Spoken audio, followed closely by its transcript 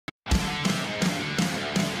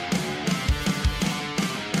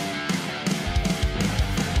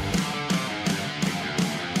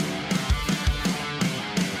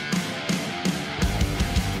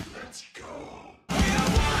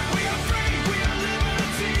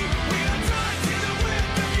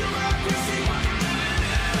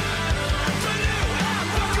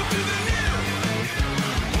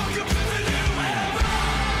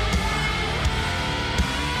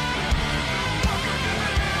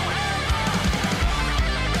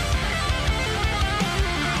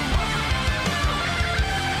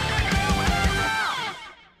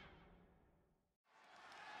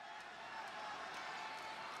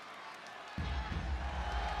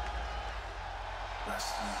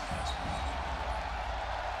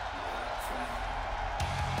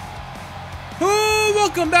Oh,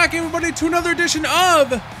 welcome back everybody to another edition of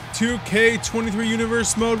 2K23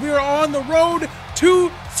 Universe Mode. We are on the road to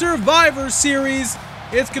Survivor Series.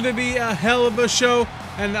 It's going to be a hell of a show,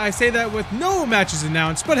 and I say that with no matches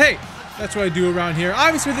announced, but hey, that's what I do around here.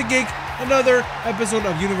 I'm Smith the Geek, another episode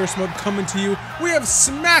of Universe Mode coming to you. We have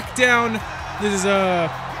SmackDown. This is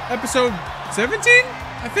episode 17?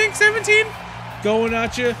 I think 17? Going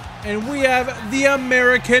at you. And we have the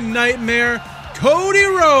American Nightmare, Cody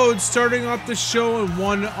Rhodes, starting off the show in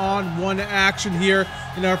one-on-one action here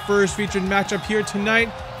in our first featured matchup here tonight.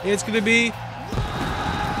 It's going to be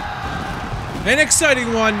an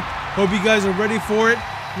exciting one. Hope you guys are ready for it.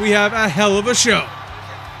 We have a hell of a show.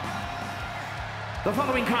 The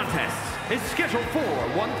following contest is scheduled for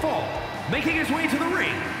one fall. Making his way to the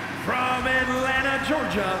ring from Atlanta,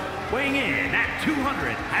 Georgia, weighing in at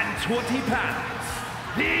 220 pounds,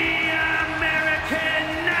 the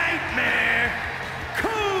American Nightmare,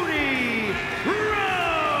 Cody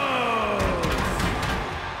Rhodes.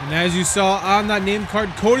 And as you saw on that name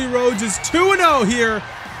card, Cody Rhodes is 2-0 here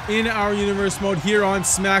in our Universe Mode here on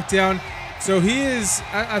SmackDown. So he is,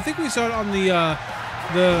 I think we saw it on the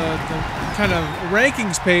kind of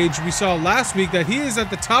rankings page we saw last week that he is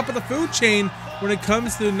at the top of the food chain when it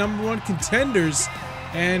comes to the #1 contenders.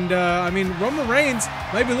 And I mean, Roman Reigns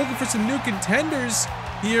might be looking for some new contenders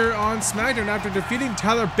here on SmackDown after defeating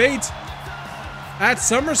Tyler Bate at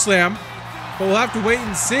SummerSlam, but we'll have to wait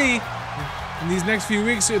and see in these next few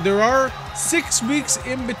weeks. There are 6 weeks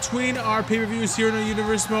in between our pay-per-views here in our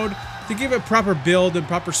Universe Mode to give it proper build and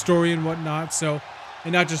proper story and whatnot, so,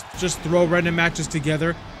 and not just throw random matches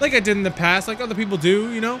together like I did in the past, like other people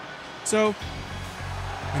do, you know? So,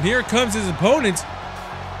 and here comes his opponent.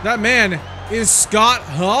 That man is Scott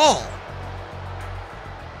Hall.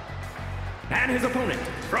 And his opponent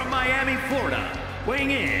from Miami, Florida,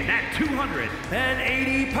 weighing in at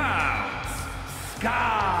 280 pounds,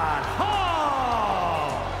 Scott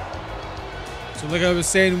Hall. So like I was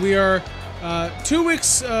saying, we are 2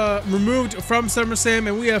 weeks removed from SummerSlam,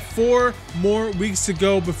 and we have 4 more weeks to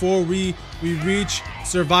go before we reach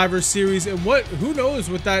Survivor Series. And who knows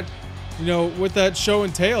what that, you know, what that show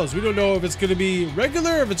entails. We don't know if it's going to be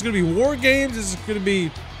regular, if it's going to be War Games, is it going to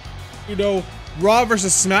be, you know, Raw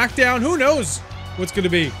versus SmackDown. Who knows what's going to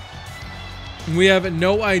be? And we have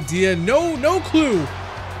no idea, no clue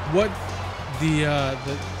what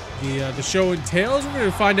the show entails. We're going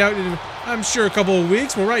to find out in, I'm sure, a couple of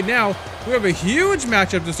weeks. But right now, we have a huge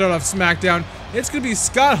matchup to start off SmackDown. It's going to be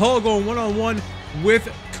Scott Hall going one-on-one with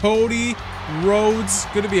Cody Rhodes.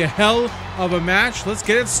 Going to be a hell of a match. Let's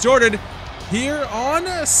get it started here on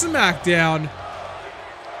SmackDown.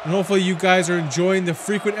 And hopefully you guys are enjoying the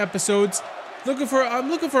frequent episodes. I'm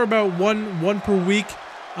looking for about one per week.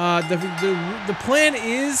 The plan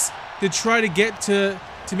is to try to get to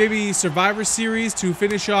maybe Survivor Series to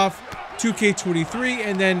finish off 2K23,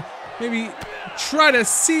 and then maybe try to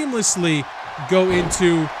seamlessly go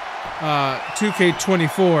into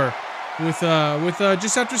 2K24 with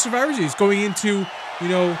just after Survivor Series, going into you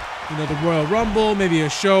know the Royal Rumble, maybe a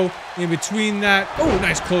show in between that. Oh,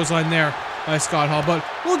 nice clothesline there by Scott Hall, but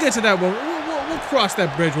we'll get to that one. We'll cross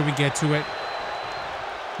that bridge when we get to it.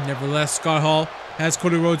 Nevertheless, Scott Hall has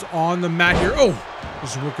Cody Rhodes on the mat here. Oh,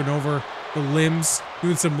 just working over the limbs,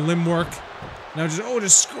 doing some limb work. Now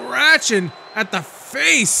just scratching at the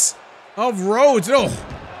face of Rhodes. Oh,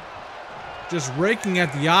 just raking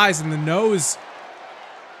at the eyes and the nose.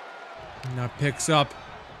 And now picks up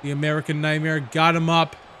the American Nightmare. Got him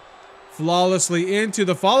up flawlessly into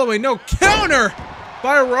the following. No, counter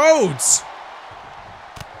by Rhodes.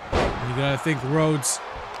 You gotta think Rhodes,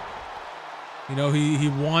 you know, he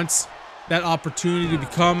wants that opportunity to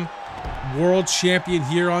become world champion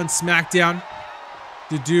here on SmackDown,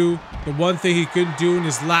 to do the one thing he couldn't do in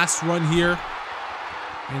his last run here,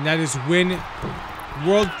 and that is win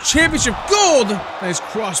World Championship Gold. Nice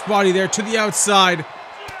crossbody there to the outside,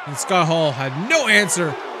 and Scott Hall had no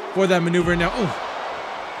answer for that maneuver. Now, oh,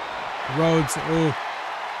 Rhodes, oh,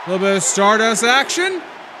 a little bit of Stardust action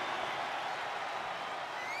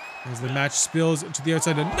as the match spills to the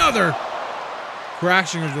outside. Another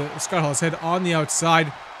crashing of the Scott Hall's head on the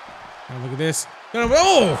outside. Now look at this.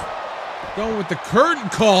 Oh! Going with the curtain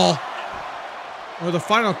call. Or the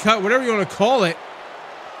final cut, whatever you want to call it.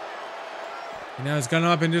 And now he's gone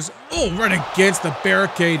up and just, oh, right against the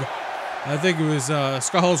barricade. I think it was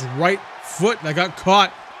Scott Hall's right foot that got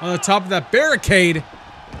caught on the top of that barricade.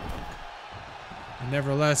 And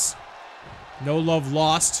nevertheless, no love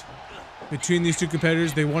lost between these two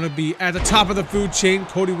competitors. They want to be at the top of the food chain.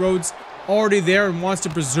 Cody Rhodes already there and wants to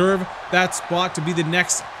preserve that spot to be the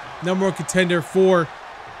next number one contender for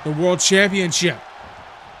the World Championship.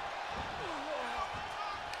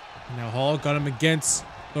 Now Hall got him against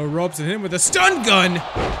the ropes and hit him with a stun gun.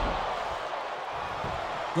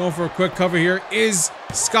 Going for a quick cover here is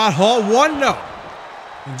Scott Hall. 1-0.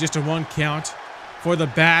 And just a 1 count for the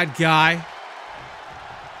bad guy.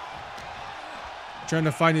 Trying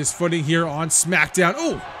to find his footing here on SmackDown.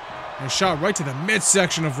 Oh! And a shot right to the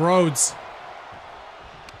midsection of Rhodes.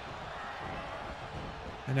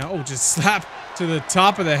 And now, oh, just slap to the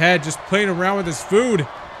top of the head. Just playing around with his food.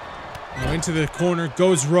 Now into the corner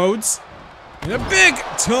goes Rhodes. And a big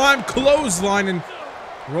time clothesline. And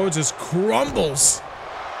Rhodes just crumbles.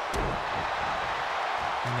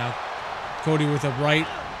 And now Cody with a right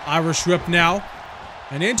Irish whip now.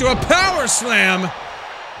 And into a power slam.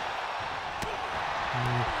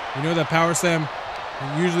 You know that power slam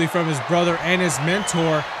usually from his brother and his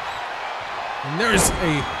mentor. And there's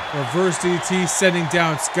a reverse DDT sending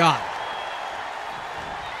down Scott.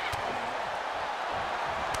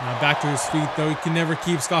 Now back to his feet though. He can never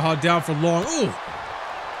keep Scott Hall down for long. Ooh!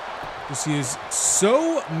 Because he is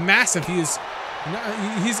so massive. He is,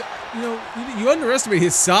 he's, you know, you underestimate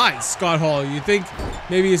his size, Scott Hall. You think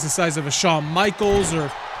maybe he's the size of a Shawn Michaels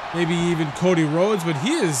or maybe even Cody Rhodes, but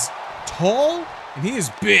he is tall and he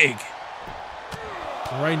is big.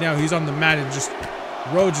 Right now he's on the mat and just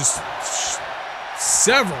Rhodes just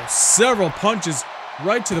several punches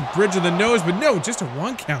right to the bridge of the nose, but no, just a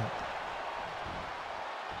 1 count.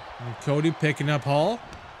 And Cody picking up Hall.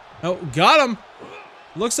 Oh, got him.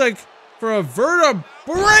 Looks like for a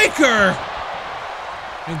vertebreaker.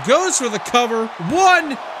 And goes for the cover.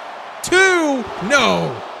 1, 2,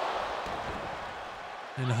 no.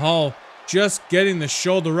 And Hall just getting the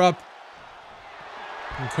shoulder up.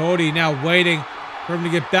 And Cody now waiting for him to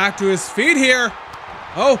get back to his feet here.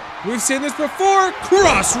 Oh, we've seen this before.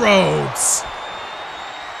 Crossroads.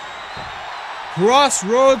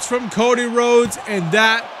 Crossroads from Cody Rhodes, and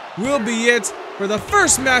that will be it for the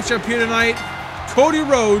first matchup here tonight. Cody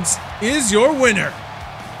Rhodes is your winner.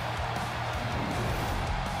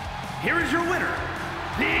 Here is your winner,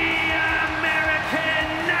 the American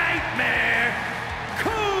Nightmare,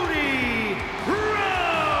 Cody Rhodes.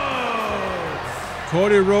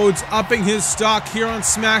 Cody Rhodes upping his stock here on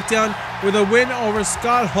SmackDown with a win over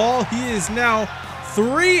Scott Hall. He is now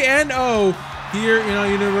 3-0 here in our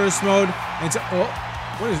Universe mode. And oh,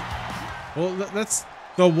 what is? Well, that's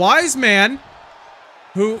the Wise Man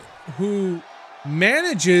who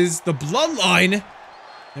manages the Bloodline,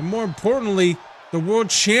 and more importantly, the World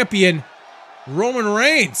Champion Roman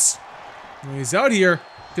Reigns. And he's out here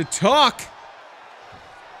to talk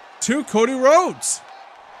to Cody Rhodes.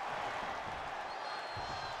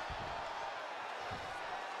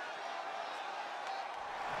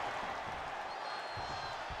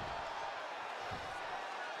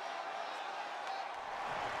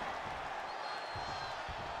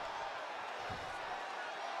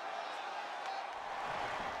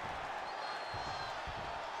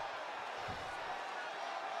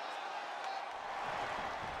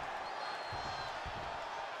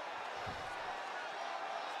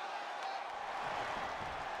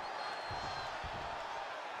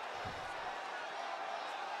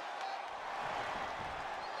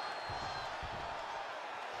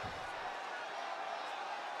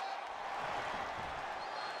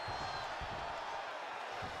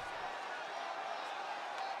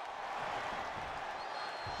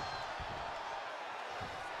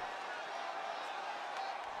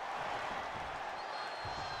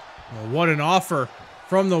 Well, what an offer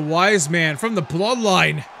from the Wise Man, from the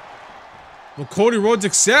Bloodline. Will Cody Rhodes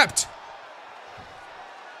accept?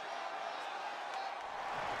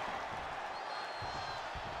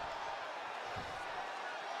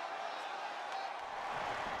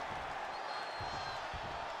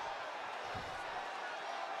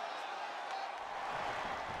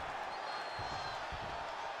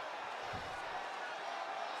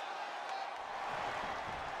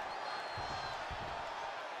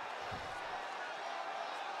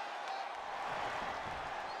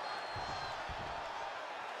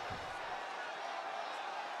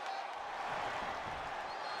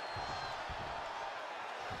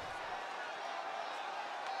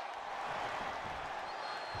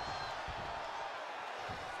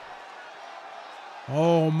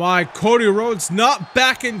 Oh my, Cody Rhodes not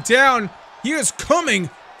backing down. He is coming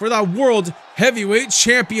for that World Heavyweight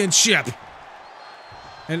Championship.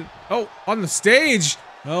 And, oh, on the stage,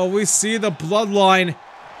 oh, we see the Bloodline.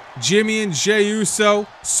 Jimmy and Jey Uso,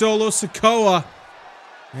 Solo Sikoa.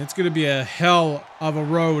 And it's going to be a hell of a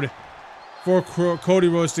road for Cody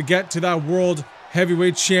Rhodes to get to that World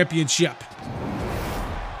Heavyweight Championship.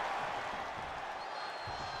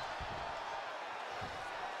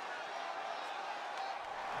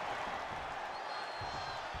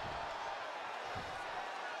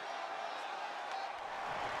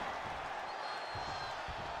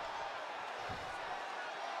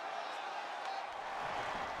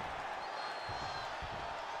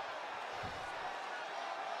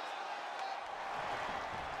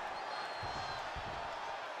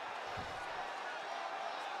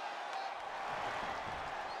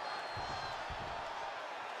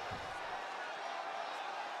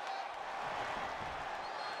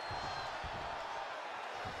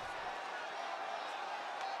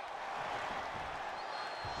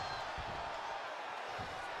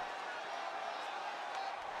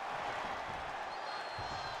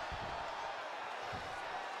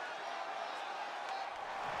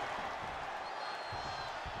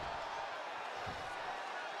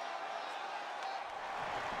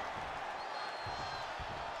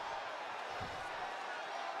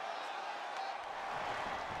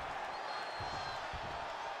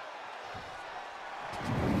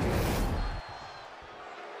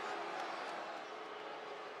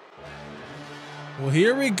 Well,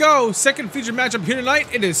 here we go. Second featured matchup here tonight.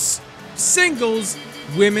 It is singles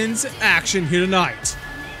women's action here tonight.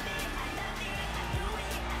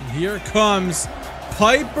 And here comes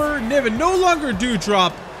Piper Niven. No longer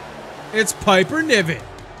Dewdrop. It's Piper Niven.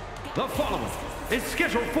 The following is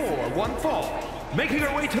scheduled for one fall. Making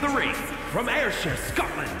her way to the ring from Ayrshire,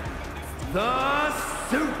 Scotland, the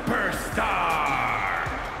Superstar.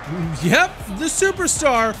 Yep, the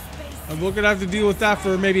Superstar. And we're going to have to deal with that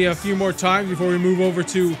for maybe a few more times before we move over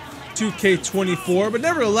to 2K24. But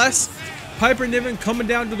nevertheless, Piper Niven coming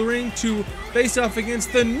down to the ring to face off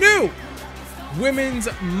against the new Women's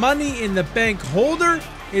Money in the Bank holder.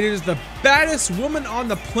 It is the baddest woman on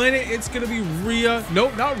the planet. It's going to be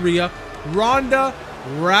Ronda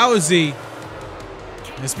Rousey.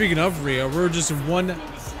 And speaking of Rhea, we're just 1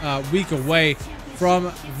 week away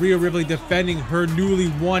from Rhea Ripley defending her newly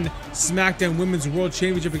won SmackDown Women's World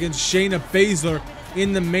Championship against Shayna Baszler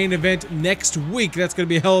in the main event next week. That's going to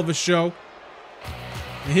be a hell of a show.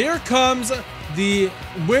 And here comes the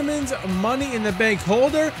Women's Money in the Bank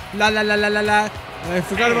holder. La la la la la la. I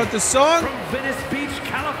forgot about the song. From Venice Beach,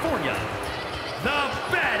 California, the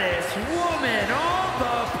baddest woman on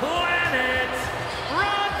the planet,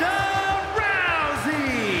 Ronda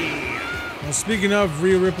Rousey. Well, speaking of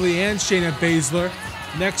Rhea Ripley and Shayna Baszler,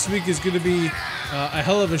 next week is going to be a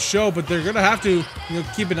hell of a show, but they're going to have to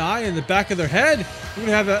keep an eye in the back of their head. We're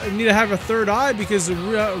going to need to have a third eye because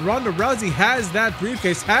Ronda Rousey has that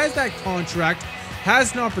briefcase, has that contract,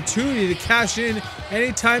 has an opportunity to cash in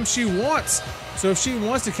anytime she wants. So if she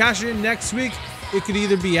wants to cash it in next week, it could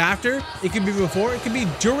either be after, it could be before, it could be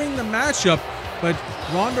during the matchup. But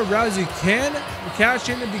Ronda Rousey can cash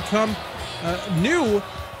in and become new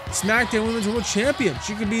SmackDown Women's World Champion.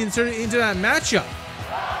 She could be inserted into that matchup.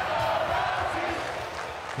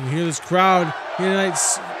 You hear this crowd here tonight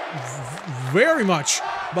very much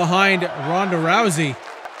behind Ronda Rousey.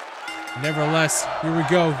 Nevertheless, here we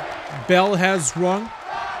go. Bell has rung.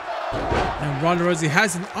 And Ronda Rousey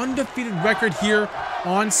has an undefeated record here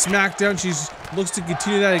on SmackDown. She looks to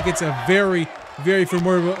continue that against a very, very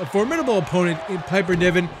formidable opponent in Piper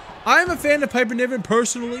Niven. I'm a fan of Piper Niven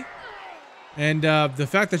personally. And the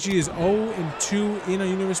fact that she is 0-2 in a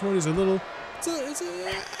universe mode is a little...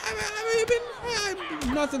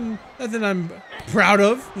 nothing I'm proud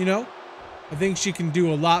of, I think she can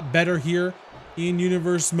do a lot better here in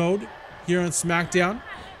universe mode here on SmackDown.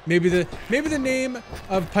 Maybe the name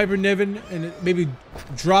of Piper Niven and maybe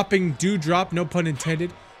dropping Dewdrop, no pun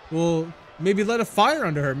intended, will maybe let a fire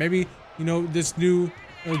under her. Maybe, this new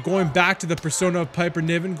going back to the persona of Piper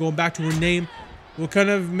Niven, going back to her name, will kind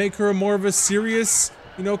of make her more of a serious,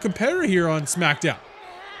 competitor here on SmackDown.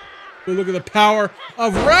 But look at the power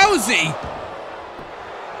of Rousey.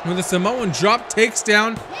 When the Samoan drop takes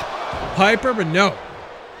down Piper, but no.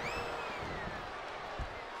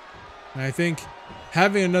 And I think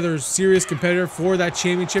having another serious competitor for that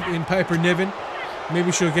championship in Piper Niven,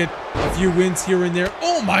 maybe she'll get a few wins here and there.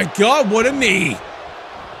 Oh my God, what a knee!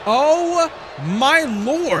 Oh my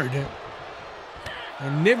Lord!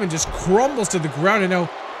 And Niven just crumbles to the ground, and now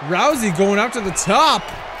Rousey going up to the top.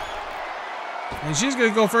 And she's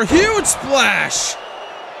gonna go for a huge splash!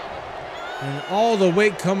 And all the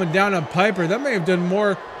weight coming down on Piper. That may have done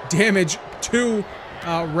more damage to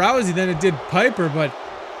Rousey than it did Piper, but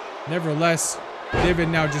nevertheless,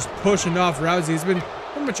 Niven now just pushing off Rousey. It's been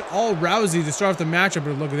pretty much all Rousey to start off the matchup,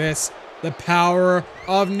 but look at this. The power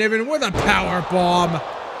of Niven with a power bomb.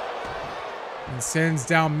 And sends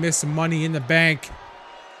down Miss Money in the Bank.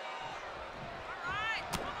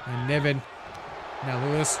 And Niven. Now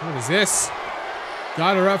look at this. What is this?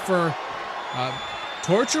 Got her up for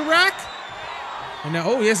torture rack? And now,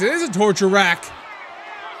 oh yes, it is a torture rack.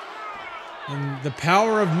 And the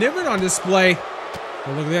power of Niven on display.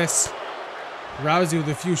 Oh, look at this. Rousey with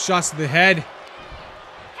a few shots to the head.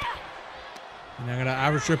 And I'm gonna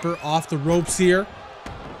average trip her off the ropes here.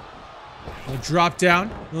 Little drop down.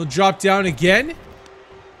 Little drop down again.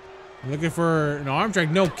 Looking for an arm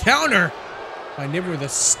drag. No counter. By Niven with a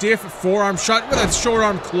stiff forearm shot with a short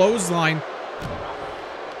arm clothesline.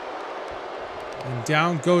 And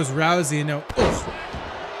down goes Rousey. And now, ugh.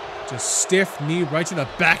 Just stiff knee right to the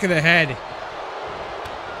back of the head.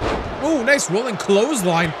 Oh, nice rolling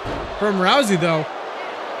clothesline from Rousey, though.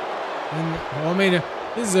 And, well, I mean,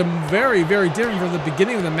 this is a very, very different from the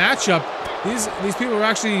beginning of the matchup. These people are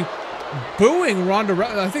actually booing Ronda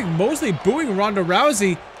Rousey. I think mostly booing Ronda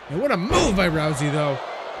Rousey. And what a move by Rousey, though.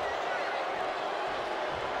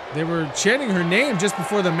 They were chanting her name just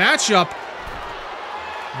before the matchup.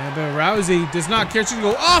 And but Rousey does not care. She can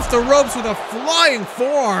go off the ropes with a flying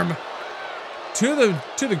forearm. To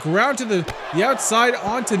the ground, to the outside,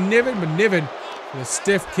 onto Niven. But Niven with a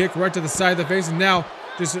stiff kick right to the side of the face. And now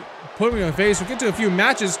just putting her in the face. We'll get to a few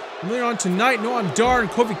matches. And later on tonight, Noam Dar and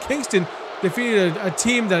Kofi Kingston defeated a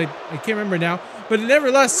team that I can't remember now. But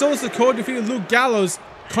nevertheless, Souls Dakota defeated Luke Gallows.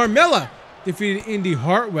 Carmella defeated Indy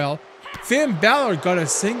Hartwell. Finn Balor got a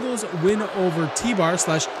singles win over T-Bar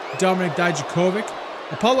 / Dominic Dijakovic.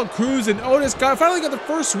 Apollo Crews and Otis finally got the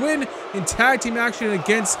first win in tag team action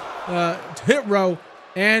against Hit Row.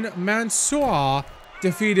 And Mansoor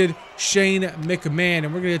defeated Shane McMahon.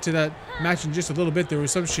 And we're going to get to that match in just a little bit. There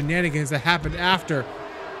was some shenanigans that happened after.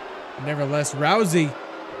 Nevertheless, Rousey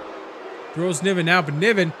throws Niven out, but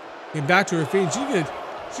Niven came back to her feet.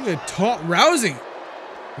 She could taunt Rousey.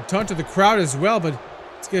 And taunt to the crowd as well, but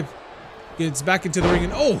gets back into the ring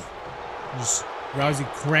and just Rousey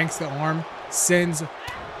cranks the arm, sends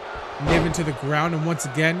Niven to the ground, and once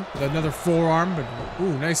again with another forearm. But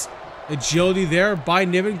ooh, nice agility there by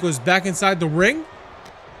Niven. Goes back inside the ring.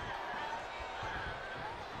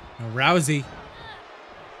 Now Rousey,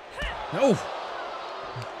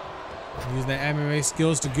 using the MMA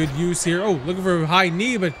skills to good use here. Oh, looking for a high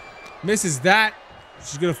knee, but misses that.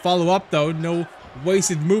 She's gonna follow up though. No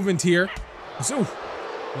wasted movement here. So,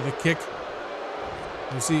 with a kick.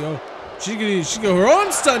 Let's see. Oh, she got her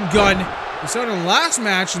own stun gun. We saw it in the last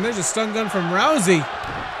match, and there's a stun gun from Rousey.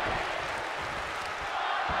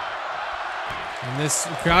 And this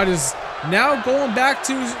crowd is now going back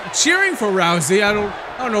to cheering for Rousey. I don't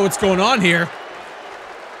know what's going on here.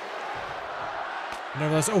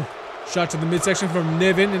 Nevertheless, shot to the midsection from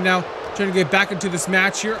Niven, and now trying to get back into this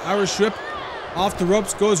match here. Irish whip off the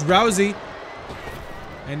ropes goes Rousey.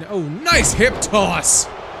 And nice hip toss.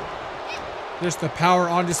 There's the power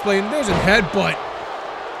on display, and there's a headbutt.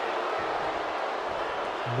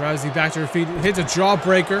 And Rousey back to her feet, hits a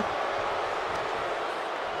jawbreaker.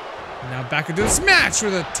 And now back into this match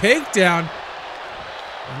with a takedown.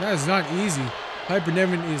 And that is not easy. Piper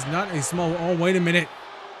Niven is not a small. Oh, wait a minute.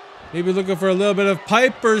 Maybe looking for a little bit of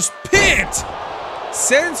Piper's Pit.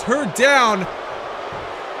 Sends her down.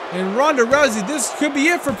 And Ronda Rousey, this could be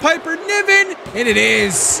it for Piper Niven. And it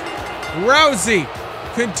is. Rousey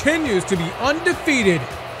continues to be undefeated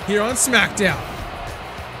here on SmackDown.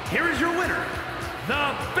 Here is your winner,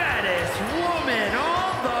 the baddest woman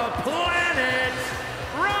on the planet,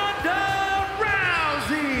 Ronda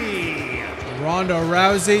Rousey. Ronda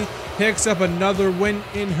Rousey picks up another win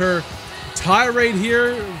in her tirade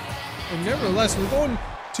here. And nevertheless, we're going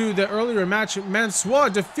to the earlier match. Mansoor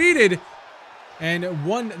defeated and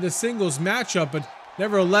won the singles matchup, but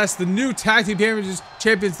nevertheless, the new tag team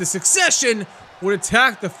champions, the Succession, would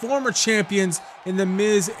attack the former champions in The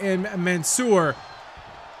Miz and Mansoor.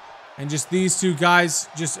 And just these two guys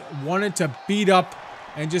just wanted to beat up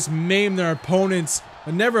and just maim their opponents.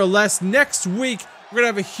 But nevertheless, next week, we're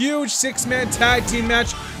going to have a huge 6-man tag team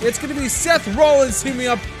match. It's going to be Seth Rollins teaming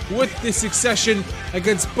up with the Succession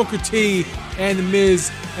against Booker T and The Miz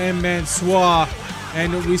and Mansoor.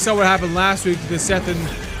 And we saw what happened last week with Seth and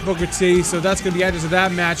Booker T, so that's going to be added to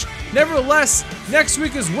that match. Nevertheless, next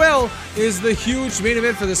week as well is the huge main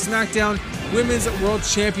event for the SmackDown Women's World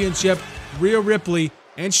Championship, Rhea Ripley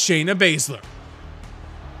and Shayna Baszler.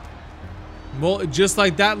 Well, just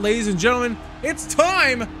like that, ladies and gentlemen, it's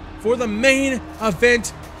time for the main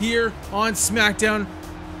event here on SmackDown.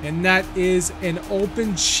 And that is an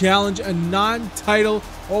open challenge, a non-title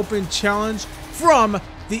open challenge from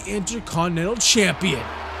the Intercontinental Champion.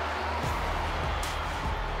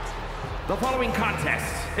 The following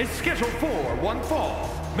contest is scheduled for one fall,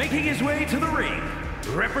 making his way to the ring,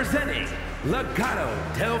 representing Legado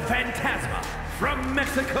del Fantasma from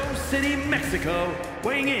Mexico City, Mexico,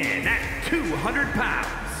 weighing in at 200 pounds,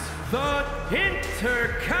 the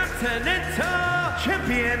Intercontinental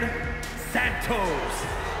Champion, Santos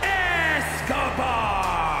Escobar.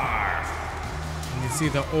 You can see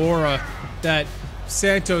the aura that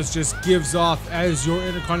Santos just gives off as your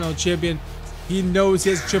Intercontinental Champion. He knows he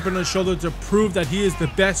has a chip on his shoulder to prove that he is the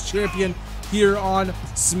best champion here on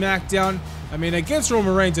SmackDown. I mean, against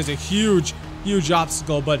Roman Reigns is a huge, huge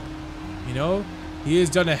obstacle, but, you know, he has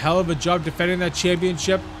done a hell of a job defending that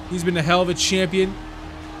championship. He's been a hell of a champion.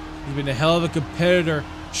 He's been a hell of a competitor,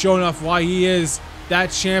 showing off why he is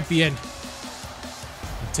that champion.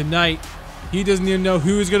 And tonight, he doesn't even know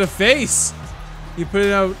who he's going to face. He put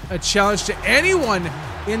out a challenge to anyone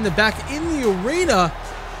in the arena,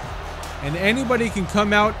 and anybody can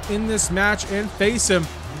come out in this match and face him.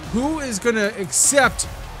 Who is going to accept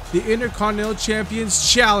the Intercontinental Champion's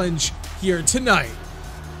challenge here tonight?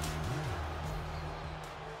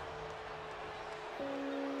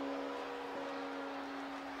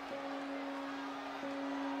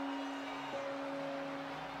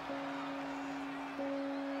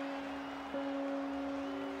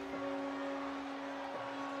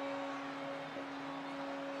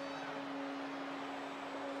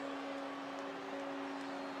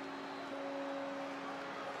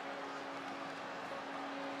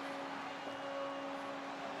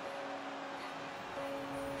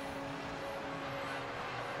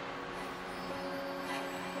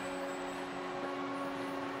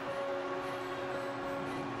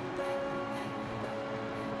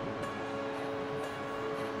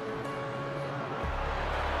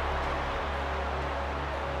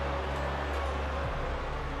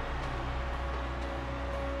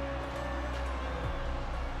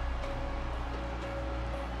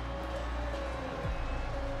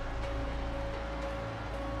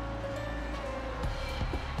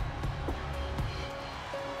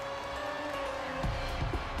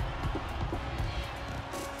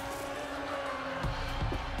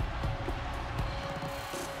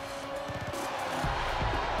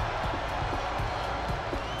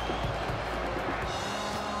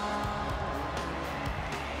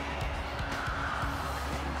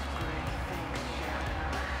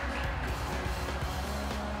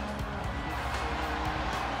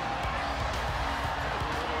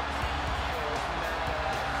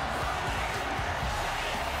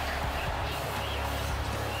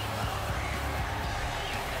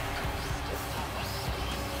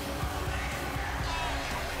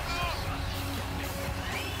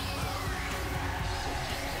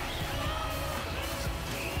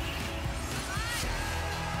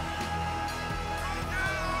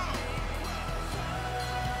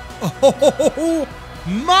 Oh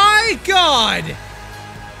my God!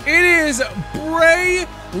 It is Bray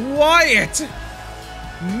Wyatt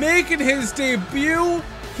making his debut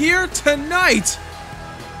here tonight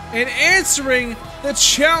and answering the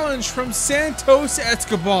challenge from Santos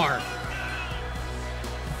Escobar.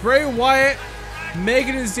 Bray Wyatt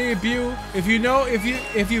making his debut. If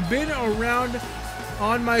you've been around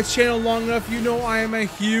on my channel long enough, you know I am a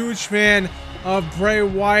huge fan of Bray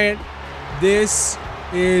Wyatt. This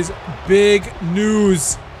is big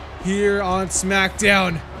news here on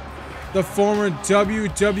SmackDown. The former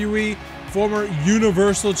WWE, former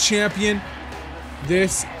Universal Champion.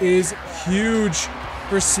 This is huge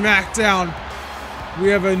for SmackDown. We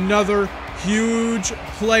have another huge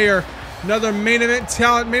player, another main event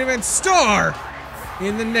talent, main event star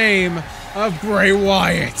in the name of Bray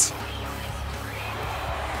Wyatt.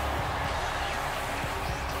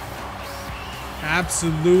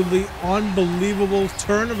 Absolutely unbelievable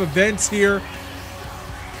turn of events here.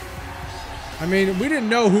 I mean, we didn't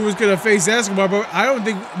know who was going to face Escobar, but I don't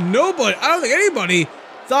think anybody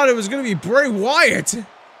thought it was going to be Bray Wyatt.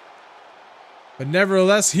 But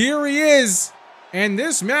nevertheless, here he is. And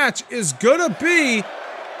this match is going to be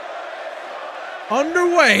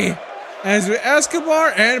underway as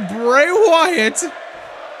Escobar and Bray Wyatt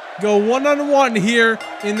go one-on-one here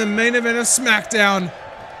in the main event of SmackDown.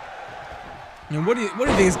 And what do you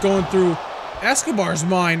think is going through Escobar's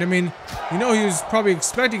mind? I mean, you know, he was probably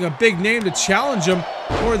expecting a big name to challenge him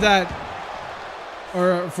for that,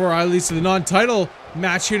 or for at least the non-title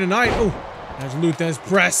match here tonight. Oh, there's Luthez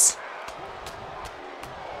press.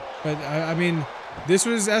 But I mean, this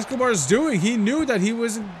was Escobar's doing. He knew that he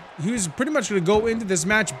was pretty much going to go into this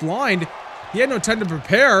match blind. He had no time to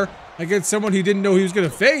prepare against someone he didn't know he was going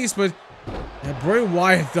to face. But Bray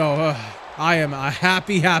Wyatt, though, I am a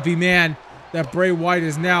happy man that Bray Wyatt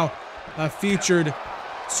is now a featured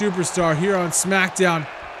superstar here on SmackDown.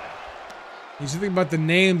 You should think about the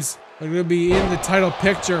names that are going to be in the title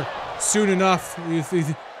picture soon enough.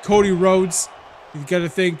 Cody Rhodes. You got to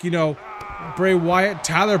think, you know, Bray Wyatt,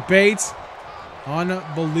 Tyler Bates.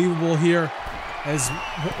 Unbelievable here as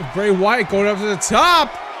Bray Wyatt going up to the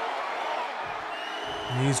top.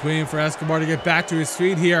 And he's waiting for Escobar to get back to his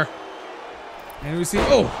feet here. And we see,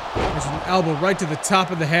 oh, there's an elbow right to the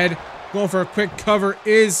top of the head. Going for a quick cover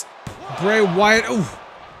is Bray Wyatt. Oh,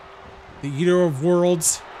 the Eater of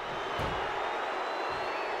Worlds.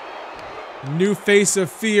 New face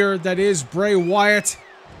of fear, that is Bray Wyatt.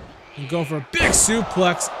 And going for a big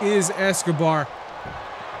suplex is Escobar.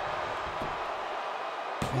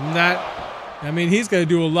 And that, I mean, he's going to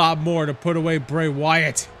do a lot more to put away Bray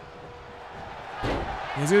Wyatt.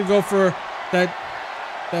 He's going to go for that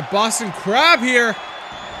Boston Crab here.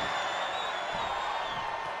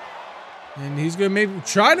 And he's going to maybe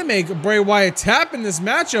try to make Bray Wyatt tap in this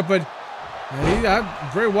matchup, but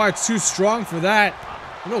Bray Wyatt's too strong for that.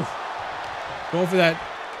 No. Going for that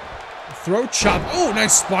throat chop. Oh,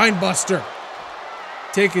 nice spine buster.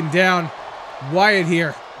 Taking down Wyatt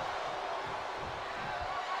here.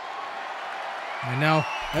 And now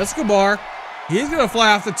Escobar, he's going to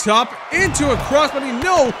fly off the top into a crossbody.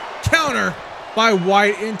 No, counter by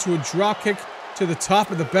Wyatt into a drop kick to the top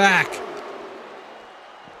of the back.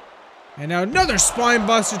 And now another spine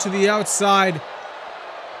buster to the outside.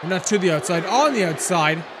 Well, not to the outside, on the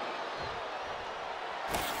outside.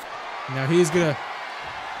 Now he's going to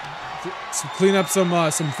clean up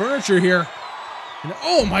some furniture here. And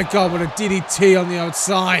oh my God, what a DDT on the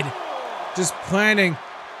outside. Just planting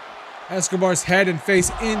Escobar's head and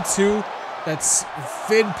face into that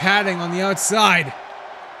fin padding on the outside.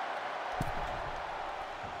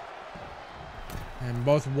 And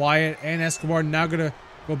both Wyatt and Escobar now gonna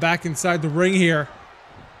go back inside the ring here.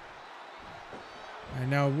 And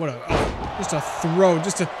now what just a throw,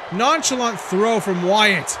 just a nonchalant throw from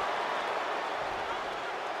Wyatt.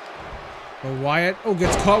 But Wyatt,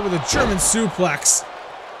 gets caught with a German suplex.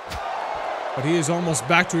 But he is almost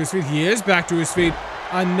back to his feet. He is back to his feet.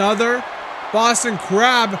 Another Boston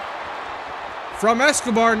Crab from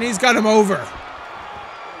Escobar, and he's got him over.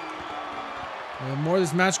 And the more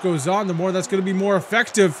this match goes on, the more that's going to be more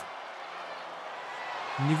effective.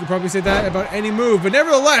 And you could probably say that about any move, but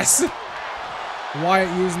nevertheless, Wyatt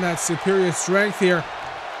using that superior strength here.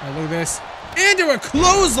 Now look at this. Into a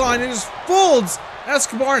clothesline, and just folds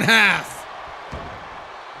Escobar in half.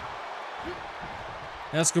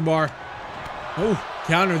 Escobar,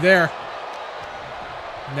 counter there.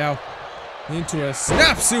 Now into a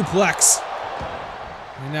snap suplex.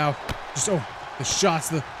 And now just the shots,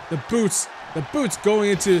 the boots going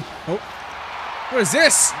into what is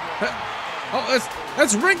this?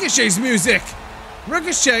 That's Ricochet's music.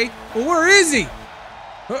 Ricochet, well, where is he?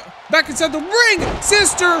 Back inside the ring,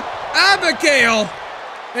 Sister Abigail.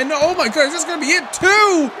 And oh my God, is this gonna be it?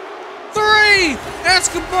 2, 3.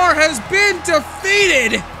 Escobar has been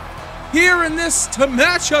defeated here in this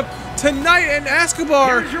matchup tonight, and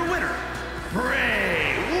Escobar, here's your winner,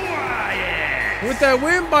 Bray Wyatt. With that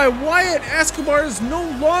win by Wyatt, Escobar is no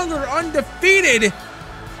longer undefeated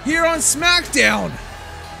here on SmackDown.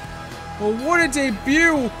 Well, what a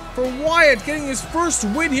debut for Wyatt, getting his first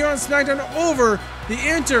win here on SmackDown over the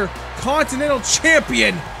Intercontinental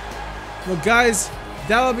Champion. Well, guys,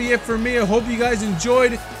 that'll be it for me. I hope you guys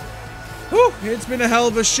enjoyed. Whew, it's been a hell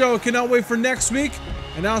of a show. Cannot wait for next week.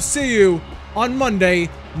 And I'll see you on Monday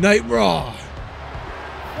Night Raw.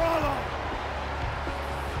 Follow.